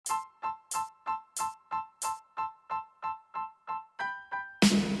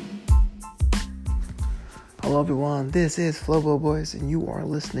Hello everyone, this is Flobo Boys and you are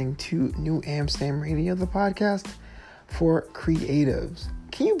listening to New Amsterdam Radio, the podcast for creatives.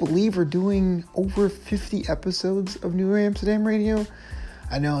 Can you believe we're doing over 50 episodes of New Amsterdam Radio?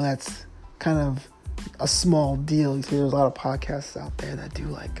 I know that's kind of a small deal. You see, there's a lot of podcasts out there that do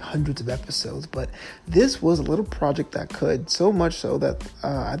like hundreds of episodes, but this was a little project that could, so much so that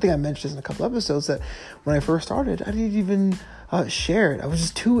I think I mentioned this in a couple episodes, that when I first started, I didn't even share it. I was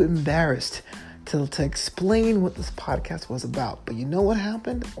just too embarrassed to explain what this podcast was about. But you know what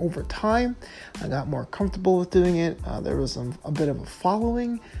happened? Over time, I got more comfortable with doing it. There was a bit of a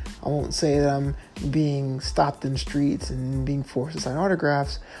following. I won't say that I'm being stopped in streets and being forced to sign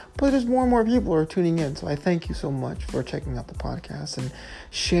autographs, but there's more and more people who are tuning in. So I thank you so much for checking out the podcast and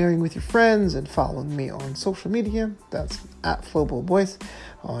sharing with your friends and following me on social media. That's at Flobo Boys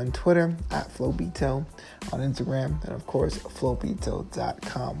on Twitter, at Flobito on Instagram, and of course,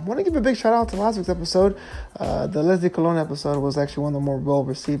 Flobito.com. I want to give a big shout out to last week's episode. The Leslie Colon episode was actually one of the more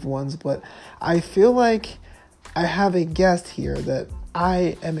well-received ones, but I feel like I have a guest here that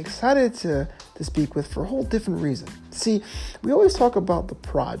I am excited to speak with for a whole different reason. See, we always talk about the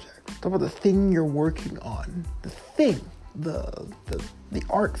project, talk about the thing you're working on, the thing, the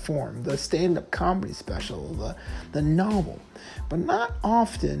art form, the stand-up comedy special, the novel. But not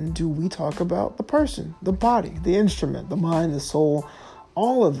often do we talk about the person, the body, the instrument, the mind, the soul,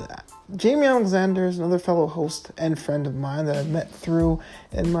 all of that. Jamie Alexander is another fellow host and friend of mine that I've met through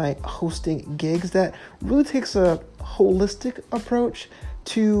in my hosting gigs that really takes a holistic approach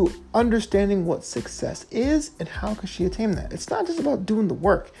to understanding what success is and how can she attain that. It's not just about doing the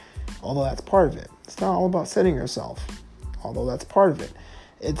work, although that's part of it. It's not all about setting yourself, although that's part of it.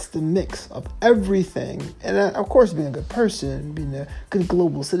 It's the mix of everything. And of course, being a good person, being a good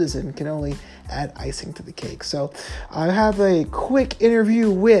global citizen can only add icing to the cake. So I have a quick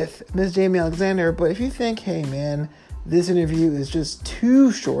interview with Miss Jamie Alexander. But if you think, hey man, this interview is just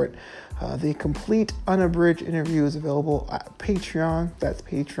too short, the complete unabridged interview is available at Patreon. That's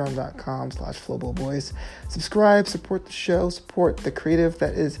patreon.com/FloboBoys. Subscribe, support the show, support the creative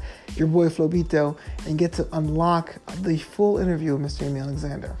that is your boy Flobito, and get to unlock the full interview with Miss Jamie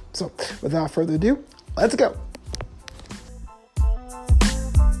Alexander. So without further ado, let's go.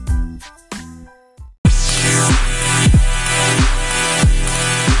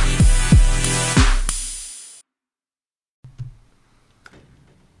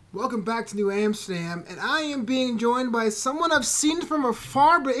 Welcome back to New Amsterdam, and I am being joined by someone I've seen from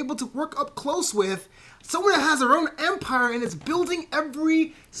afar but able to work up close with, someone that has their own empire and is building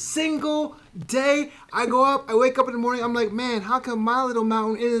every single day. I go up, I wake up in the morning, I'm like, man, how come my little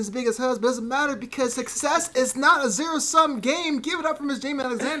mountain isn't as big as hers? But it doesn't matter because success is not a zero-sum game. Give it up for Miss Jamie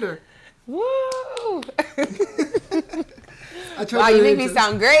Alexander. Woo! Wow, you make me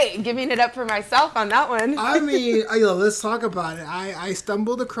sound great. Giving it up for myself on that one. I mean, let's talk about it. I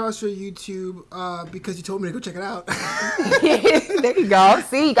stumbled across your YouTube because you told me to go check it out. There you go.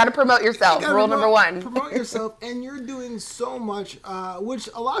 See, you got to promote yourself. Rule number one. Promote yourself, and you're doing so much, which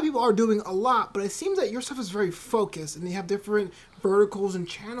a lot of people are doing a lot, but it seems that your stuff is very focused, and you have different verticals and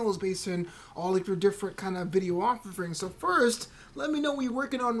channels based on all of your different kind of video offerings. So first, let me know what you're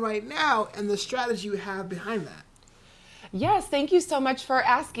working on right now and the strategy you have behind that. Yes, thank you so much for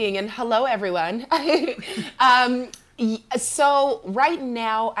asking, and hello everyone. So right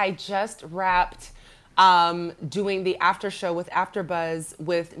now I just wrapped doing the after show with AfterBuzz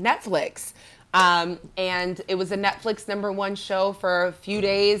with Netflix. And it was a Netflix #1 show for a few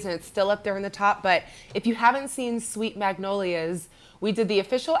days, and it's still up there in the top. But if you haven't seen Sweet Magnolias, we did the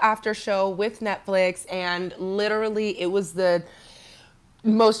official after show with Netflix, and literally it was the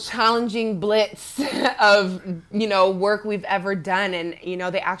most challenging blitz of, work we've ever done. And,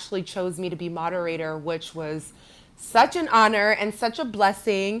 they actually chose me to be moderator, which was such an honor and such a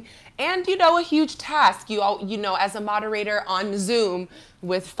blessing and, a huge task. As a moderator on Zoom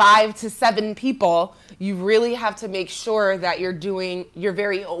with 5 to 7 people, you really have to make sure that you're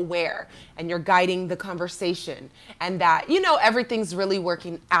very aware and you're guiding the conversation and that, everything's really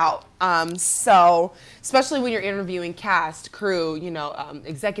working out. So especially when you're interviewing cast, crew,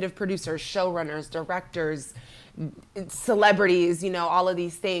 executive producers, showrunners, directors, celebrities, all of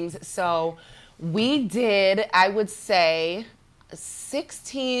these things. So we did, I would say,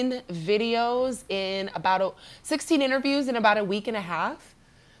 16 videos in 16 interviews in about a week and a half.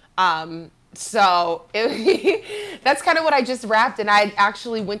 So that's kind of what I just wrapped. And I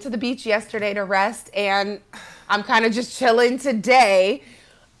actually went to the beach yesterday to rest, and I'm kind of just chilling today.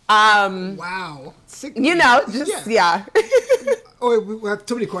 Wow. Yeah. Oh, wait, we have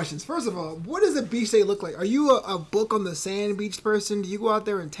too many questions. First of all, what does a beach day look like? Are you a book on the sand beach person? Do you go out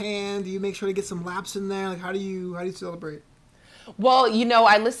there and tan? Do you make sure to get some laps in there? Like, how do you celebrate? Well,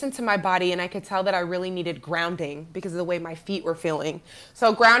 I listened to my body and I could tell that I really needed grounding because of the way my feet were feeling.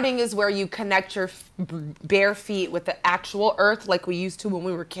 So grounding is where you connect your bare feet with the actual earth like we used to when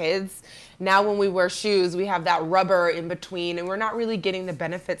we were kids. Now when we wear shoes, we have that rubber in between and we're not really getting the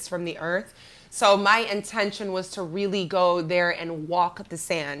benefits from the earth. So my intention was to really go there and walk the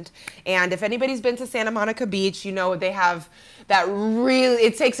sand. And if anybody's been to Santa Monica Beach, they have that really,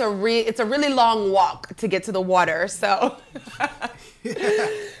 it's a really long walk to get to the water. So,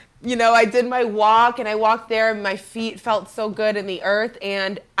 I did my walk and I walked there and my feet felt so good in the earth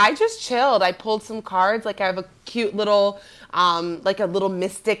and I just chilled. I pulled some cards. Like I have a cute little, like a little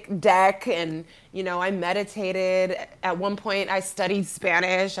mystic deck and, I meditated. At one point I studied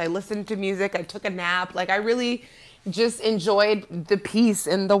Spanish. I listened to music. I took a nap. Like I really just enjoyed the peace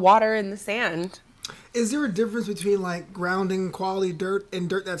in the water and the sand. Is there a difference between like grounding quality dirt and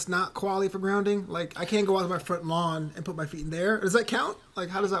dirt that's not quality for grounding? Like I can't go out to my front lawn and put my feet in there. Does that count? Like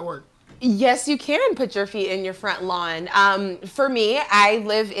how does that work? Yes, you can put your feet in your front lawn. For me, I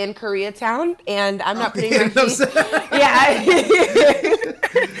live in Koreatown, and I'm not putting my feet.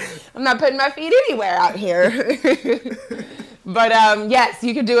 I'm not putting my feet anywhere out here. But yes,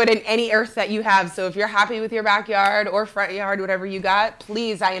 you can do it in any earth that you have. So if you're happy with your backyard or front yard, whatever you got,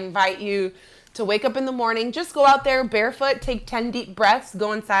 please, I invite you to wake up in the morning, just go out there barefoot, take 10 deep breaths,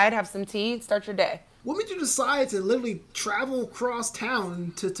 go inside, have some tea, start your day. What made you decide to literally travel across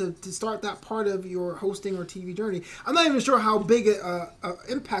town to start that part of your hosting or TV journey? I'm not even sure how big an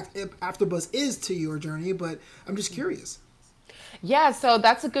impact AfterBuzz is to your journey, but I'm just curious. Yeah, so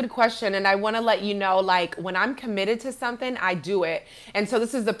that's a good question. And I want to let you know, like, when I'm committed to something, I do it. And so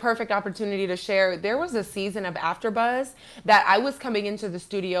this is the perfect opportunity to share. There was a season of AfterBuzz that I was coming into the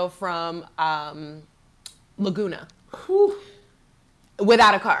studio from Laguna. Whew.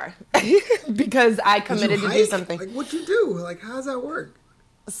 Without a car because I committed to do something. Like, what'd you do? Like, how does that work?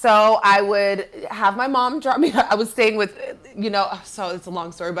 So I would have my mom drop me. I was staying with, so it's a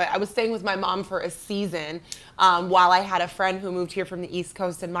long story, but I was staying with my mom for a season while I had a friend who moved here from the East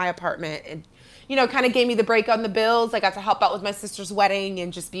Coast in my apartment and, kind of gave me the break on the bills. I got to help out with my sister's wedding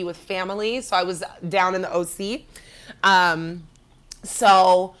and just be with family. So I was down in the OC.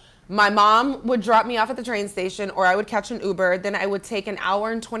 So my mom would drop me off at the train station or I would catch an Uber. Then I would take an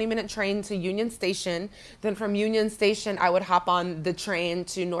hour and 20-minute train to Union Station. Then from Union Station, I would hop on the train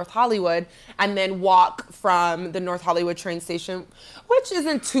to North Hollywood and then walk from the North Hollywood train station, which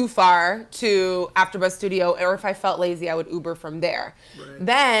isn't too far, to AfterBuzz Studio. Or if I felt lazy, I would Uber from there. Right.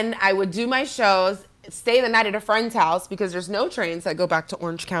 Then I would do my shows, stay the night at a friend's house because there's no trains that go back to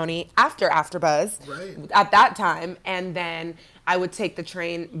Orange County after AfterBuzz at that time. And then I would take the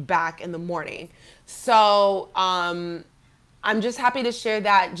train back in the morning. So I'm just happy to share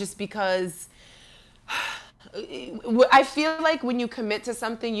that just because I feel like when you commit to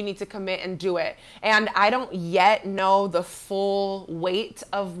something, you need to commit and do it. And I don't yet know the full weight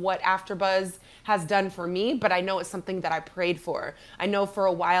of what AfterBuzz has done for me, but I know it's something that I prayed for. I know for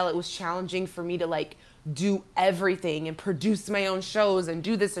a while it was challenging for me to like do everything and produce my own shows and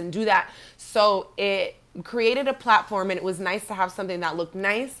do this and do that. So it created a platform and it was nice to have something that looked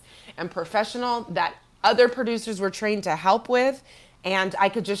nice and professional that other producers were trained to help with, and I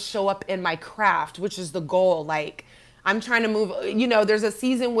could just show up in my craft, which is the goal. Like I'm trying to move, there's a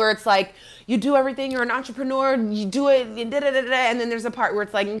season where it's like you do everything, you're an entrepreneur, you do it, and then there's a part where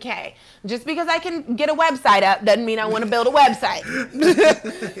it's like, okay, just because I can get a website up doesn't mean I want to build a website.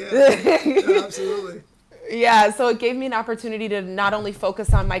 Yeah, absolutely. Yeah, so it gave me an opportunity to not only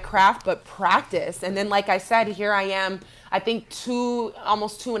focus on my craft, but practice. And then, like I said, here I am, I think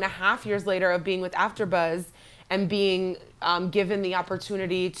almost 2.5 years later of being with AfterBuzz and being given the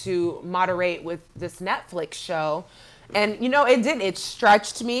opportunity to moderate with this Netflix show. And, it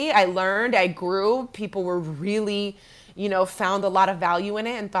stretched me. I learned, I grew. People were really, found a lot of value in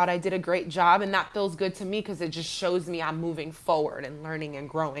it and thought I did a great job. And that feels good to me because it just shows me I'm moving forward and learning and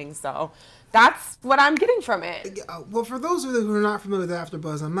growing. So that's what I'm getting from it. Well, for those of you who are not familiar with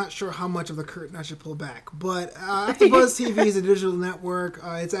AfterBuzz, I'm not sure how much of the curtain I should pull back. But AfterBuzz TV is a digital network.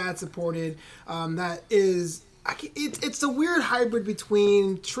 It's ad-supported. It's a weird hybrid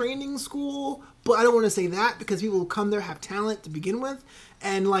between training school, but I don't want to say that because people who come there have talent to begin with,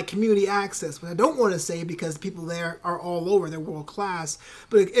 and like community access, but I don't want to say because people there are all over, they're world class.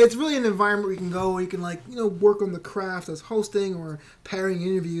 But it's really an environment where you can go where you can work on the craft as hosting or pairing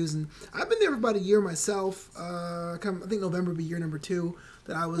interviews. And I've been there for about a year myself. I think November will be year number 2 that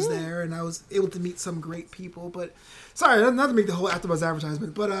that I was there, and I was able to meet some great people. But sorry, not to make the whole AfterBuzz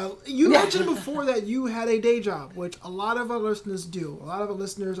advertisement, but you mentioned before that you had a day job, which a lot of our listeners do. A lot of our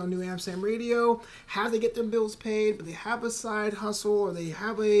listeners on New Amsterdam Radio have to get their bills paid, but they have a side hustle, or they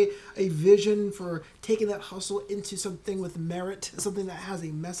have a vision for taking that hustle into something with merit, something that has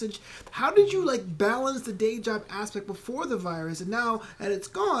a message. How did you balance the day job aspect before the virus, and now that it's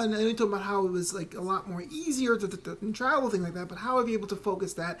gone, and you talk about how it was a lot more easier to travel, things like that, but how have you able to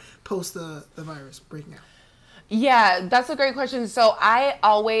focus that post the virus breaking out? Yeah, that's a great question. So I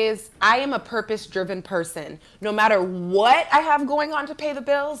am a purpose-driven person. No matter what I have going on to pay the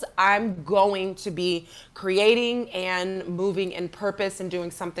bills, I'm going to be creating and moving in purpose and doing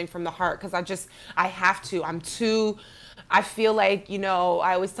something from the heart, because I have to. I feel like,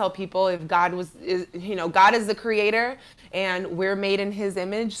 I always tell people, if God is the creator, and we're made in his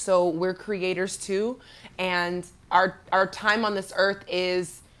image, so we're creators too. And our time on this earth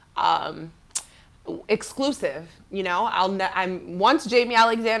is exclusive. Once Jamie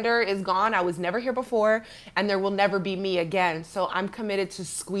Alexander is gone, I was never here before, and there will never be me again. So I'm committed to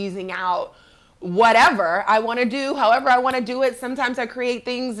squeezing out whatever I want to do, however I want to do it. Sometimes I create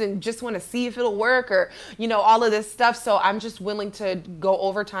things and just want to see if it'll work, or all of this stuff. So I'm just willing to go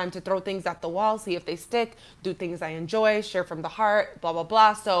overtime to throw things at the wall, see if they stick, do things I enjoy, share from the heart, blah blah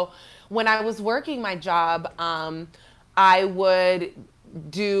blah. So when I was working my job, I would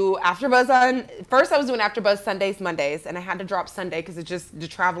do AfterBuzz first I was doing AfterBuzz Sundays, Mondays, and I had to drop Sunday because the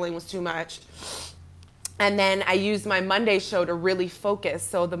traveling was too much. And then I used my Monday show to really focus.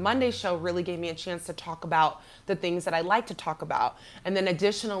 So the Monday show really gave me a chance to talk about the things that I like to talk about. And then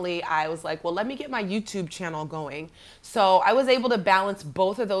additionally, I was like, well, let me get my YouTube channel going. So I was able to balance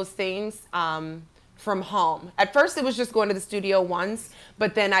both of those things from home. At first, it was just going to the studio once,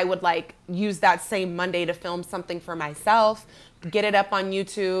 but then I would use that same Monday to film something for myself, get it up on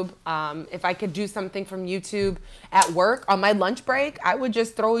YouTube. If I could do something from YouTube at work on my lunch break, I would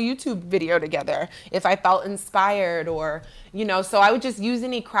just throw a YouTube video together if I felt inspired, or, so I would just use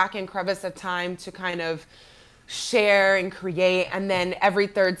any crack and crevice of time to kind of share and create. And then every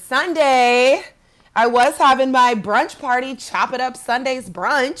third Sunday, I was having my brunch party, Chop It Up Sundays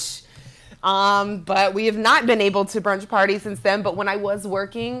brunch. But we have not been able to brunch party since then. But when I was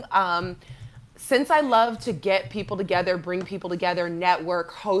working, since I love to get people together, bring people together,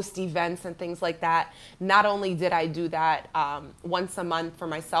 network, host events and things like that, not only did I do that once a month for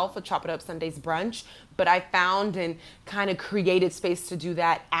myself with Chop It Up Sundays brunch, but I found and kind of created space to do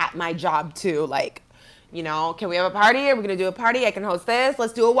that at my job too. Can we have a party? Are we going to do a party? I can host this.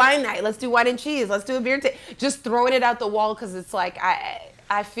 Let's do a wine night. Let's do wine and cheese. Let's do a beer just throwing it out the wall, because it's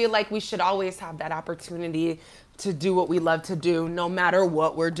I feel like we should always have that opportunity to do what we love to do, no matter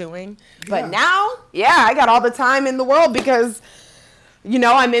what we're doing. Yeah. But now, I got all the time in the world, because,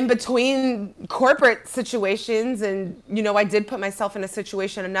 I'm in between corporate situations, and, I did put myself in a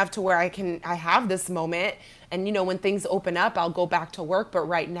situation enough to where I have this moment, and, when things open up, I'll go back to work. But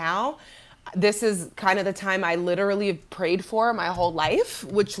right now, this is kind of the time I literally have prayed for my whole life,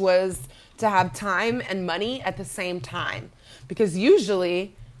 which was to have time and money at the same time. Because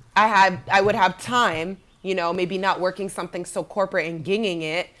usually I would have time, maybe not working something so corporate and gigging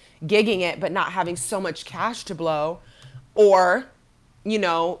it, but not having so much cash to blow, or,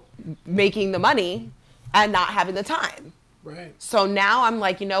 making the money and not having the time. Right. So now I'm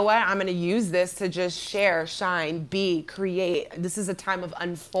like, you know what? I'm going to use this to just share, shine, be, create. This is a time of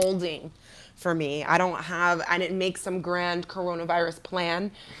unfolding for me. I didn't make some grand coronavirus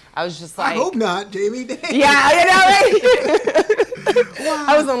plan. I was just like, I hope not, Jamie. Yeah, right? Wow.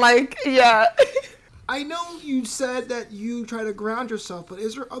 I wasn't yeah. I know you said that you try to ground yourself, but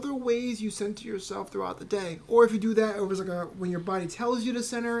is there other ways you center yourself throughout the day? Or if you do that, it was when your body tells you to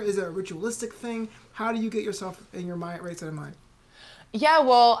center, is it a ritualistic thing? How do you get yourself in your mind, right side of mind? Yeah,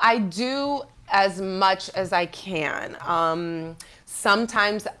 well, I do as much as I can.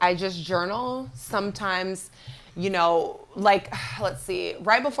 Sometimes I just journal. Sometimes, let's see,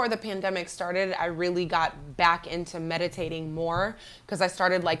 right before the pandemic started, I really got back into meditating more, because I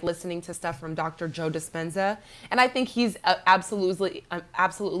started listening to stuff from Dr. Joe Dispenza. And I think he's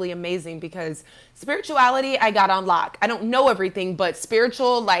absolutely amazing, because spirituality, I got on lock. I don't know everything, but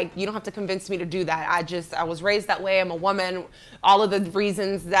spiritual, you don't have to convince me to do that. I was raised that way. I'm a woman. All of the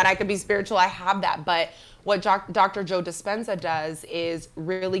reasons that I could be spiritual, I have that. But what Dr. Joe Dispenza does is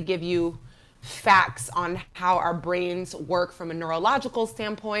really give you facts on how our brains work from a neurological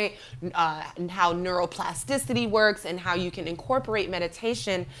standpoint, and how neuroplasticity works, and how you can incorporate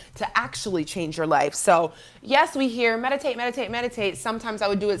meditation to actually change your life. So yes, we hear meditate, meditate, meditate. Sometimes I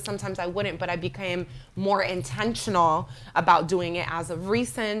would do it, sometimes I wouldn't, but I became more intentional about doing it as of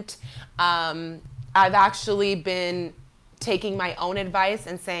recent. I've actually been taking my own advice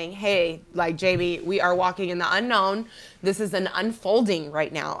and saying, hey, like, Jamie, we are walking in the unknown. This is an unfolding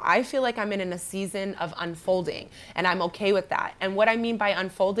right now. I feel like I'm in a season of unfolding, and I'm okay with that. And what I mean by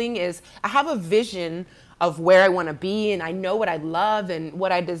unfolding is I have a vision of where I want to be, and I know what I love and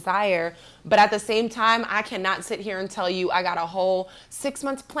what I desire. But at the same time, I cannot sit here and tell you I got a whole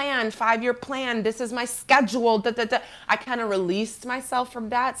 6-month plan, 5-year plan. This is my schedule. Da, da, da. I kind of released myself from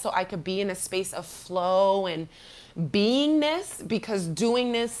that so I could be in a space of flow and beingness, because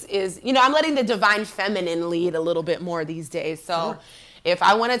doingness is, I'm letting the divine feminine lead a little bit more these days. So sure. If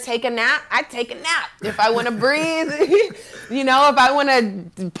I want to take a nap, I take a nap. If I want to breathe, if I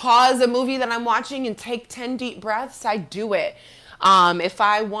want to pause a movie that I'm watching and take 10 deep breaths, I do it. If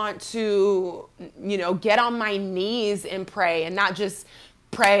I want to, get on my knees and pray, and not just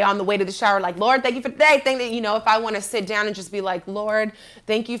pray on the way to the shower, like, Lord, thank you for today. If I want to sit down and just be like, Lord,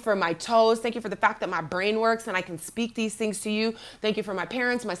 thank you for my toes. Thank you for the fact that my brain works and I can speak these things to you. Thank you for my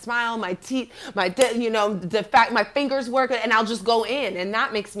parents, my smile, my teeth, the fact my fingers work, and I'll just go in, and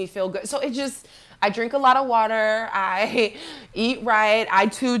that makes me feel good. So I drink a lot of water. I eat right. I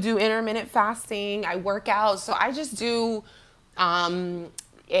too do intermittent fasting. I work out. So I just do,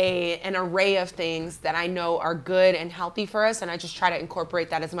 an array of things that I know are good and healthy for us, and I just try to incorporate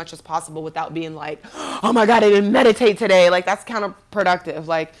that as much as possible without being like, oh my God, I didn't meditate today. Like, that's counterproductive.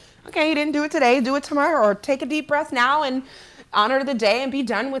 Like, okay, you didn't do it today, do it tomorrow, or take a deep breath now and honor the day and be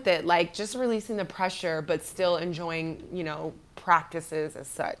done with it. Like, just releasing the pressure, but still enjoying, practices as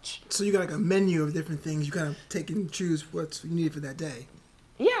such. So you got like a menu of different things. You kind of take and choose what's needed for that day.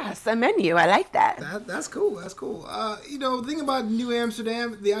 Yes, a menu. I like that. That's cool. That's cool. The thing about New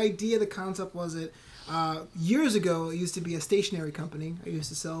Amsterdam, the idea, the concept was it years ago, it used to be a stationery company. I used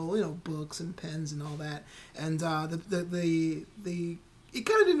to sell, books and pens and all that. And it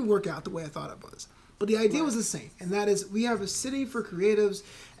kind of didn't work out the way I thought it was. But the idea was the same. And that is, we have a city for creatives,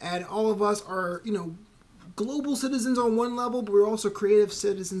 and all of us are, global citizens on one level, but we're also creative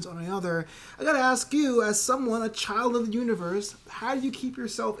citizens on another. I gotta ask you, as someone, a child of the universe, how do you keep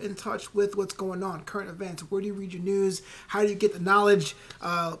yourself in touch with what's going on, current events? Where do you read your news? How do you get the knowledge?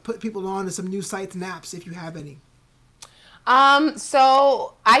 Put people on to some new sites and apps, if you have any.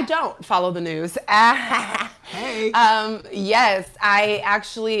 So I don't follow the news. Hey. Yes,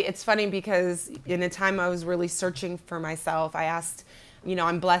 it's funny because in a time I was really searching for myself, I asked,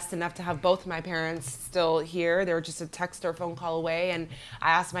 I'm blessed enough to have both my parents still here. They were just a text or phone call away. And I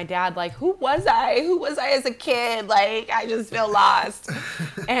asked my dad, like, who was I? Who was I as a kid? Like, I just feel lost.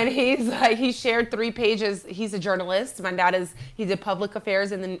 And he's like, he shared 3 pages. He's a journalist. My dad he did public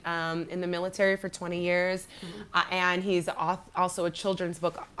affairs in the military for 20 years. And he's also a children's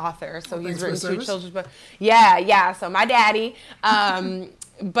book author. So he's written 2 children's books. Yeah. So my daddy,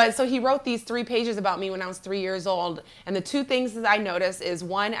 but so he wrote these 3 pages about me when I was 3 years old. And the 2 things that I noticed is,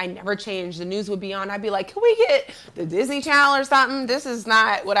 one, I never changed. The news would be on. I'd be like, can we get the Disney Channel or something? This is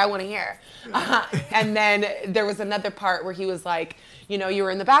not what I want to hear. And then there was another part where he was like, you were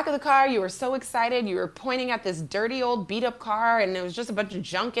in the back of the car. You were so excited. You were pointing at this dirty old beat up car, and there was just a bunch of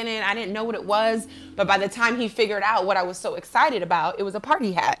junk in it. I didn't know what it was. But by the time he figured out what I was so excited about, it was a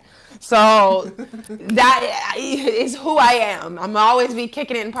party hat. So that is who I am. I'm always be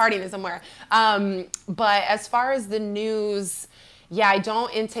kicking it and partying somewhere. But as far as the news, I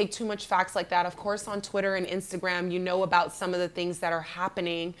don't intake too much facts like that. Of course, on Twitter and Instagram, about some of the things that are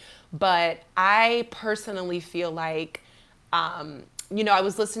happening. But I personally feel like, I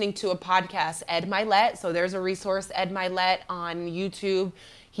was listening to a podcast, Ed Milet. So there's a resource, Ed Milet on YouTube.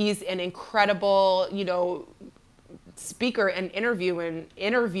 He's an incredible, speaker and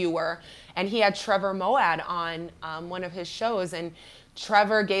interviewer. And he had Trevor Moawad on one of his shows. And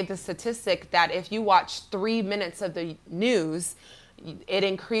Trevor gave the statistic that if you watch 3 minutes of the news, it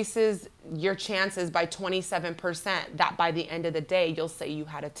increases your chances by 27% that by the end of the day, you'll say you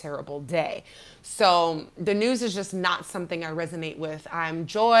had a terrible day. So the news is just not something I resonate with. I'm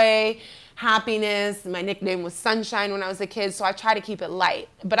joy, happiness. My nickname was Sunshine when I was a kid, so I try to keep it light.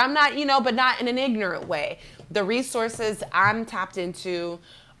 But I'm not, but not in an ignorant way. The resources I'm tapped into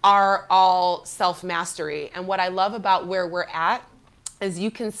are all self-mastery. And what I love about where we're at is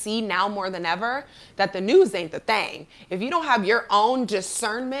you can see now more than ever that the news ain't the thing. If you don't have your own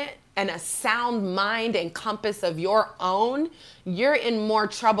discernment and a sound mind and compass of your own, you're in more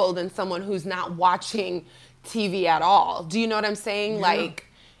trouble than someone who's not watching TV at all. Do you know what I'm saying? Yeah. Like,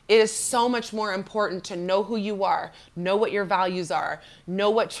 it is so much more important to know who you are, know what your values are, know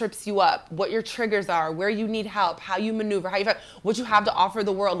what trips you up, what your triggers are, where you need help, how you maneuver, what you have to offer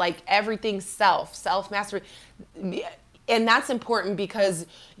the world, like everything self-mastery. And that's important because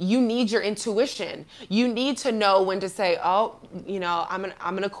you need your intuition. You need to know when to say, oh, you know, I'm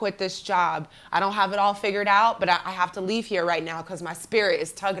gonna quit this job. I don't have it all figured out, but I have to leave here right now because my spirit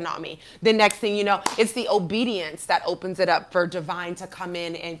is tugging on me. The next thing you know, it's the obedience that opens it up for divine to come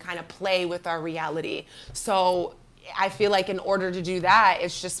in and kind of play with our reality. So I feel like in order to do that,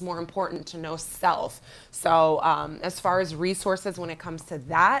 it's just more important to know self. So as far as resources when it comes to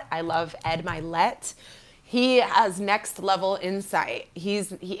that, I love Ed Milet. He has next level insight.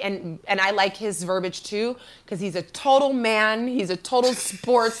 And I like his verbiage too, because he's a total man. He's a total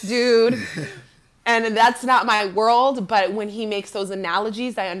sports dude. And that's not my world, but when he makes those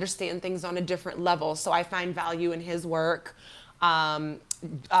analogies, I understand things on a different level. So I find value in his work.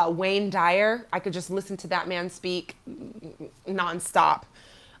 Wayne Dyer, I could just listen to that man speak nonstop.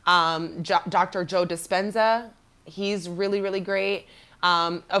 Dr. Joe Dispenza, he's really, really great.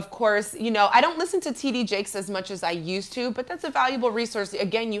 Of course, you know, I don't listen to TD Jakes as much as I used to, but that's a valuable resource.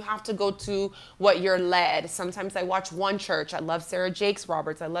 Again, you have to go to what you're led. Sometimes I watch One Church. I love Sarah Jakes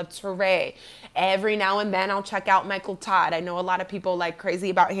Roberts. I love Teray. Every now and then I'll check out Michael Todd. I know a lot of people like crazy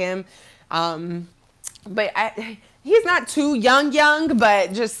about him. But he's not too young,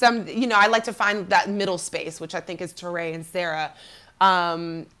 but just some, you know, I like to find that middle space, which I think is Teray and Sarah.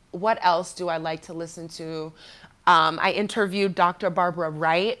 What else do I like to listen to? I interviewed Dr. Barbara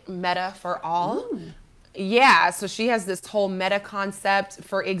Wright, Meta for All. Ooh. Yeah, so she has this whole meta concept.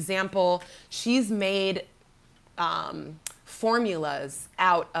 For example, she's made formulas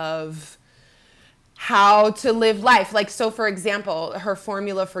out of how to live life. Like, so for example, her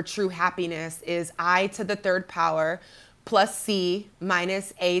formula for true happiness is I to the third power plus C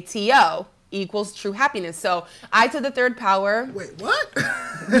minus ATO equals true happiness. So I to the third power. Wait, what?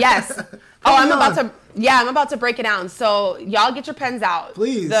 Yes. Oh, I'm about to break it down. So y'all get your pens out.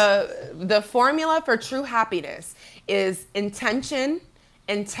 Please. The formula for true happiness is intention,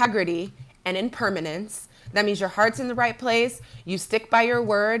 integrity, and impermanence. That means your heart's in the right place, you stick by your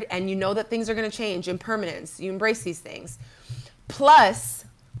word, and you know that things are going to change. Impermanence, you embrace these things. Plus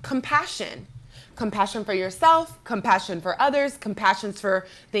compassion. Compassion for yourself, compassion for others, compassion for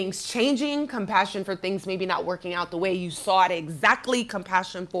things changing, compassion for things maybe not working out the way you saw it exactly,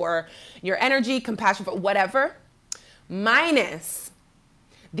 compassion for your energy, compassion for whatever, minus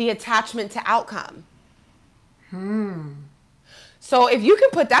the attachment to outcome. So if you can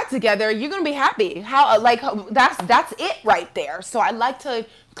put that together, you're going to be happy. That's it right there. So I like to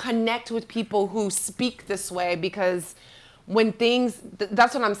connect with people who speak this way because when things,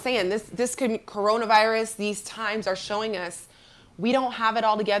 that's what I'm saying. This coronavirus, these times are showing us we don't have it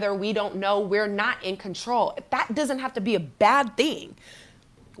all together. We don't know. We're not in control. That doesn't have to be a bad thing.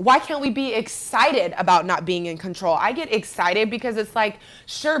 Why can't we be excited about not being in control? I get excited because it's like,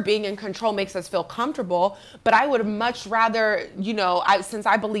 sure, being in control makes us feel comfortable, but I would much rather, you know, since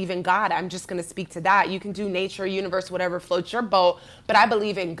I believe in God, I'm just going to speak to that. You can do nature, universe, whatever floats your boat, but I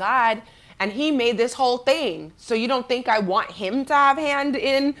believe in God. And he made this whole thing. So you don't think I want him to have hand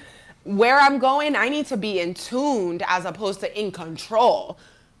in where I'm going? I need to be in tuned as opposed to in control.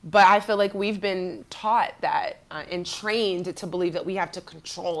 But I feel like we've been taught that and trained to believe that we have to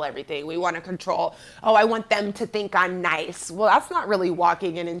control everything. We want to control, oh, I want them to think I'm nice. Well, that's not really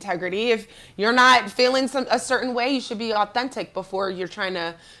walking in integrity. If you're not feeling a certain way, you should be authentic before you're trying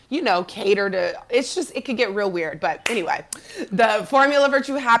to, you know, cater to, it could get real weird. But anyway, the formula for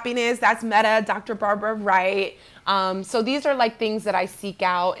true happiness, that's Meta, Dr. Barbara Wright. So these are like things that I seek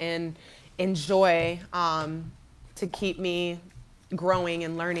out and enjoy to keep me growing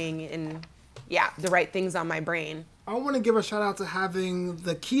and learning and the right things on my brain. I want to give a shout out to having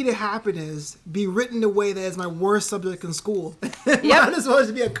the key to happiness be written the way that is my worst subject in school. Yep. Mine is supposed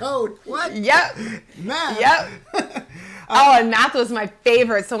to be a code. What? Yep. Math. Yep. Oh, and math was my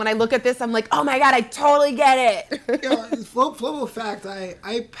favorite. So when I look at this, I'm like, oh my God, I totally get it. You know, flow of fact,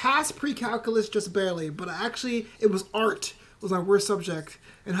 I passed pre-calculus just barely, but it was art was my worst subject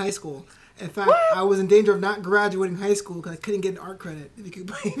in high school. In fact, what? I was in danger of not graduating high school because I couldn't get an art credit,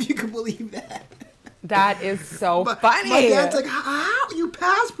 if you could believe that. That is so funny. My dad's like, how? You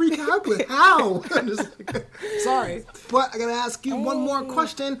passed pre-calculus. How? I'm just like, sorry. But I got to ask you one more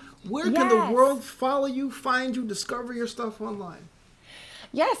question. Where can the world follow you, find you, discover your stuff online?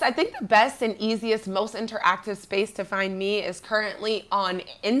 Yes, I think the best and easiest, most interactive space to find me is currently on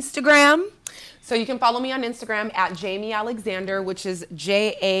Instagram. So you can follow me on Instagram at Jamie Alexander, which is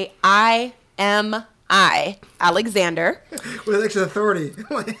Jaimi Alexander. With extra authority.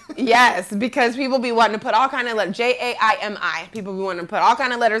 Yes, because people be wanting to put all kind of letters. Jaimi. People be wanting to put all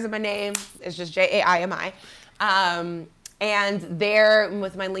kind of letters in my name. It's just Jaimi. And there,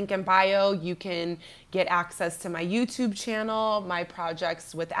 with my link in bio, you can get access to my YouTube channel, my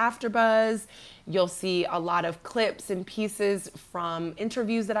projects with AfterBuzz. You'll see a lot of clips and pieces from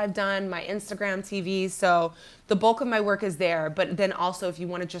interviews that I've done, my Instagram TV. So the bulk of my work is there. But then also, if you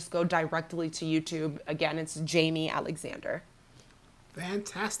want to just go directly to YouTube, again, it's Jamie Alexander.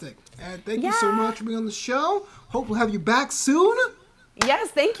 Fantastic. Thank you so much for being on the show. Hope we'll have you back soon.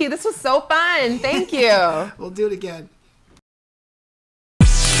 Yes, thank you. This was so fun. Thank you. We'll do it again.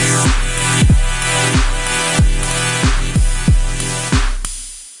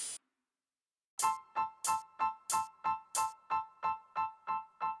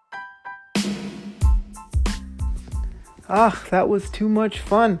 That was too much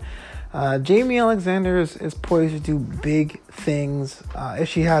fun. Jamie Alexander is poised to do big things if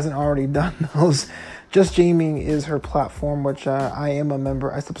she hasn't already done those. Just Jamie is her platform, which I am a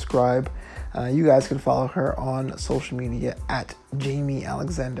member. I subscribe. You guys can follow her on social media at Jamie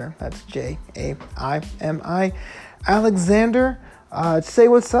Alexander. That's Jaimi Alexander. Say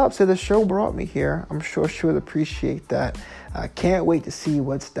what's up. Say the show brought me here. I'm sure she would appreciate that. Can't wait to see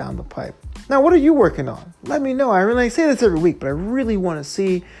what's down the pipe. Now, what are you working on? Let me know. I say this every week, but I really want to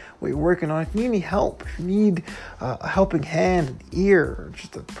see what you're working on. If you need any help, if you need a helping hand, an ear, or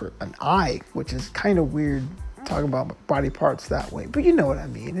just an eye, which is kind of weird talking about body parts that way, but you know what I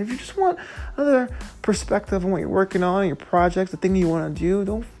mean. If you just want another perspective on what you're working on, your projects, the thing you want to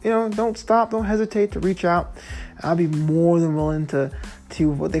do, don't stop, don't hesitate to reach out. I'll be more than willing to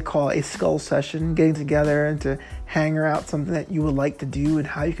what they call a skull session, getting together and to hanger out something that you would like to do and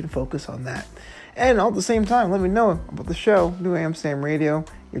how you can focus on that. And all at the same time, let me know about the show, New Amsterdam Radio.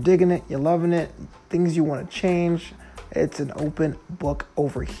 You're digging it, you're loving it, things you want to change. It's an open book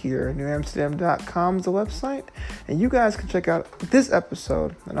over here. NewAmsterdam.com is the website. And you guys can check out this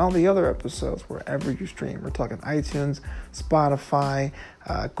episode and all the other episodes wherever you stream. We're talking iTunes, Spotify,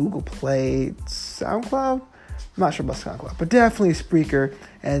 Google Play, SoundCloud. I'm not sure about SoundCloud, but definitely Spreaker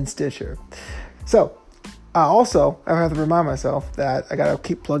and Stitcher. So, also, I have to remind myself that I got to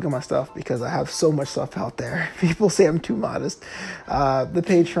keep plugging my stuff because I have so much stuff out there. People say I'm too modest. The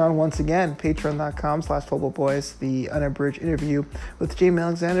Patreon, once again, patreon.com/FloboBoys. The unabridged interview with Jamie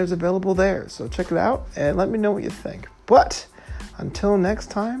Alexander is available there. So check it out and let me know what you think. But until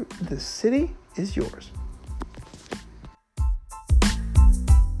next time, the city is yours.